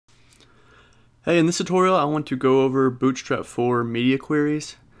Hey, in this tutorial I want to go over Bootstrap 4 media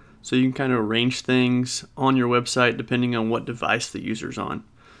queries so you can kind of arrange things on your website depending on what device the user's on.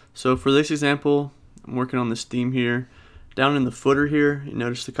 So for this example, I'm working on this theme here. Down in the footer here, you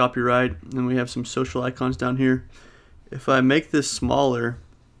notice the copyright, and we have some social icons down here. If I make this smaller,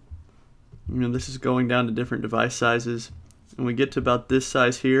 this is going down to different device sizes, and we get to about this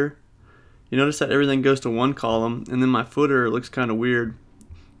size here, you notice that everything goes to one column, and then my footer looks kind of weird.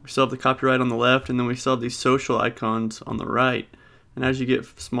 We still have the copyright on the left, and then we still have these social icons on the right. And as you get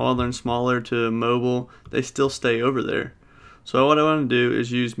smaller and smaller to mobile, they still stay over there. So what I want to do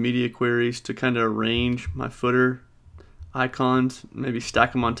is use media queries to kind of arrange my footer icons, maybe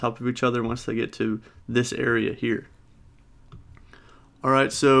stack them on top of each other once they get to this area here.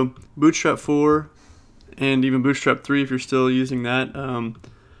 Alright, so Bootstrap 4 and even Bootstrap 3, if you're still using that,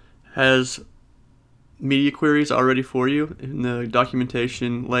 has media queries already for you in the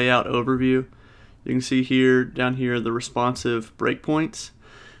documentation layout overview. You can see here, down here, the responsive breakpoints,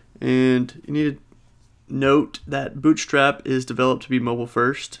 and you need to note that Bootstrap is developed to be mobile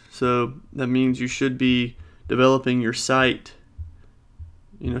first, so that means you should be developing your site,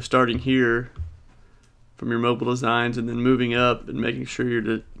 starting here from your mobile designs and then moving up and making sure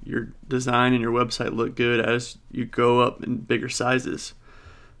your design and your website look good as you go up in bigger sizes.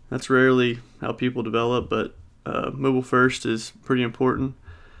 That's rarely how people develop, but mobile first is pretty important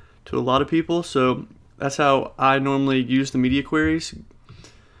to a lot of people. So that's how I normally use the media queries.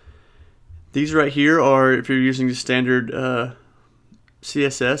 These right here are if you're using the standard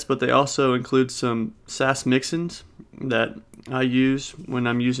CSS, but they also include some Sass mixins that I use when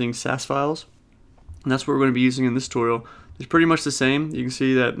I'm using Sass files. And that's what we're going to be using in this tutorial. It's pretty much the same. You can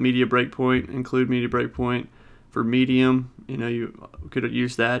see that media breakpoint, include media breakpoint. For medium, you could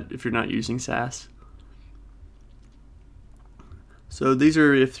use that if you're not using Sass. So these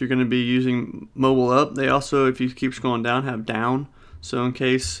are if you're going to be using mobile up. They also, if you keep scrolling down, have down. So in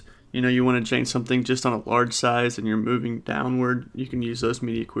case you want to change something just on a large size and you're moving downward, you can use those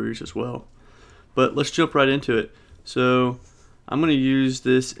media queries as well. But let's jump right into it. So I'm going to use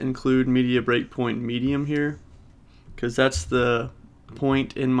this include media breakpoint medium here because that's the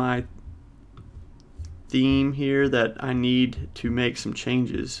point in my theme here that I need to make some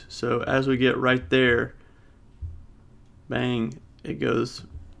changes. So as we get right there, bang, it goes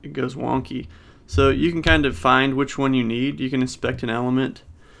wonky. So you can kind of find which one you need. You can inspect an element,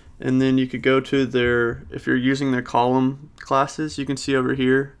 and then you could go to their, if you're using their column classes, you can see over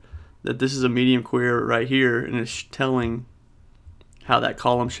here that this is a medium query right here, and it's telling how that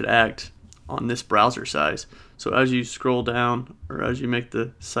column should act on this browser size. So as you scroll down or as you make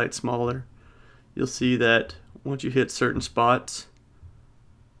the site smaller, you'll see that once you hit certain spots,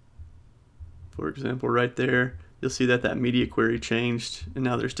 for example right there, you'll see that that media query changed, and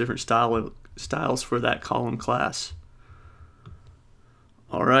now there's different styles for that column class.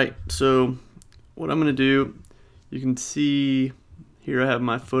 Alright, so what I'm going to do, you can see here I have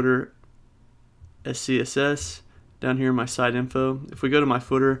my footer as CSS, down here my site info. If we go to my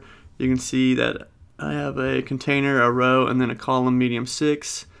footer, you can see that I have a container, a row, and then a column medium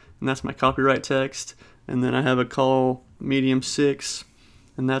 6. And that's my copyright text, and then I have a call medium 6,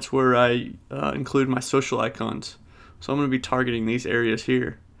 and that's where I include my social icons. So I'm going to be targeting these areas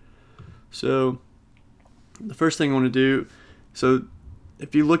here. So the first thing I want to do, so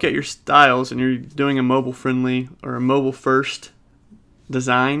if you look at your styles and you're doing a mobile friendly or a mobile first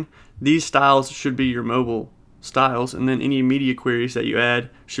design, these styles should be your mobile styles, and then any media queries that you add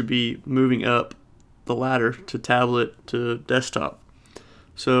should be moving up the ladder to tablet to desktop.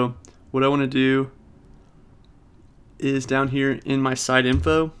 So what I want to do is down here in my site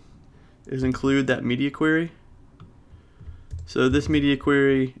info is include that media query. So this media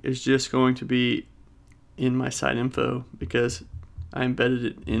query is just going to be in my site info because I embedded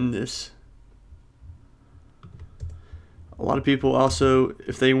it in this. A lot of people also,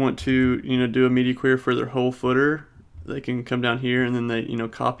 if they want to do a media query for their whole footer, they can come down here and then they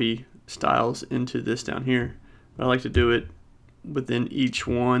copy styles into this down here. But I like to do it within each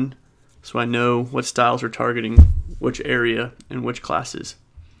one so I know what styles are targeting which area and which classes.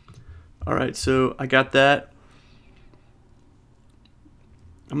 Alright, so I got that.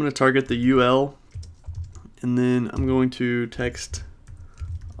 I'm going to target the UL, and then I'm going to text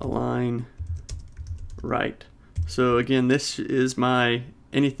align right. So again, this is my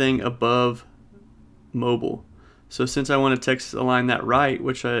anything above mobile. So since I want to text align that right,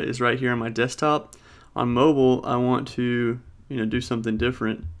 which is right here on my desktop, on mobile I want to do something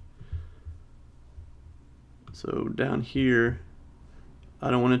different. So down here,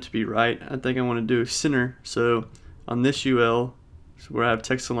 I don't want it to be right. I think I want to do center. So on this UL, So where I have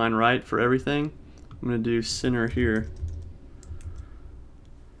text align right for everything, I'm going to do center here.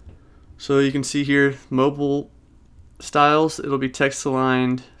 So you can see here, mobile styles, it'll be text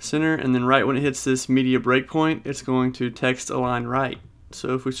aligned center, and then right when it hits this media breakpoint, it's going to text align right.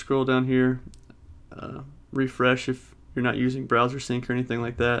 So if we scroll down here, refresh if you're not using browser sync or anything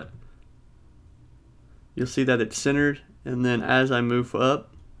like that, you'll see that it's centered, and then as I move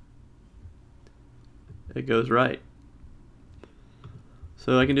up, it goes right.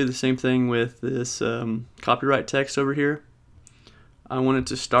 So I can do the same thing with this copyright text over here. I want it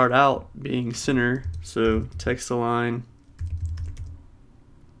to start out being center, so text align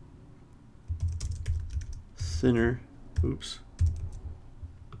center. Oops.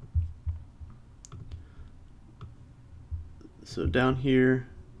 So down here,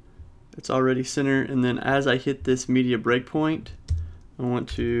 it's already center, and then as I hit this media breakpoint, I want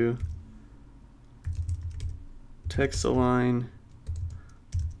to text align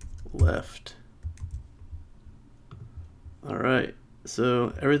left. Alright,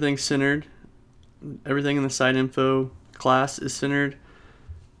 so everything's centered. Everything in the site info class is centered.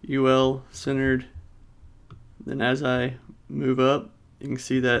 UL centered. Then as I move up, you can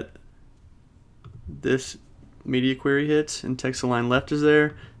see that this media query hits and text align left is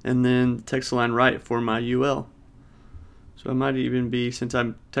there, and then text align right for my UL. So I might even be, since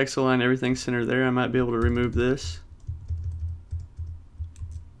I'm text align everything centered there, I might be able to remove this.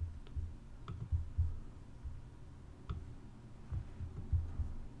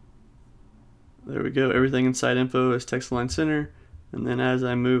 There we go, everything in site info is text align center, and then as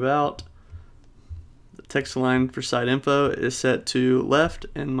I move out, the text align for site info is set to left,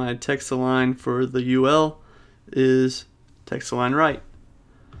 and my text align for the UL is text align right.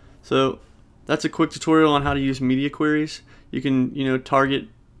 So that's a quick tutorial on how to use media queries. You can target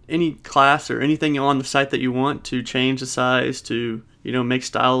any class or anything on the site that you want to change the size, to make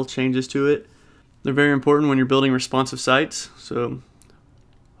style changes to it. They're very important when you're building responsive sites. So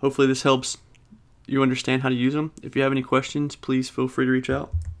hopefully this helps you understand how to use them. If you have any questions, please feel free to reach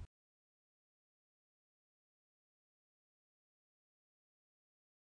out.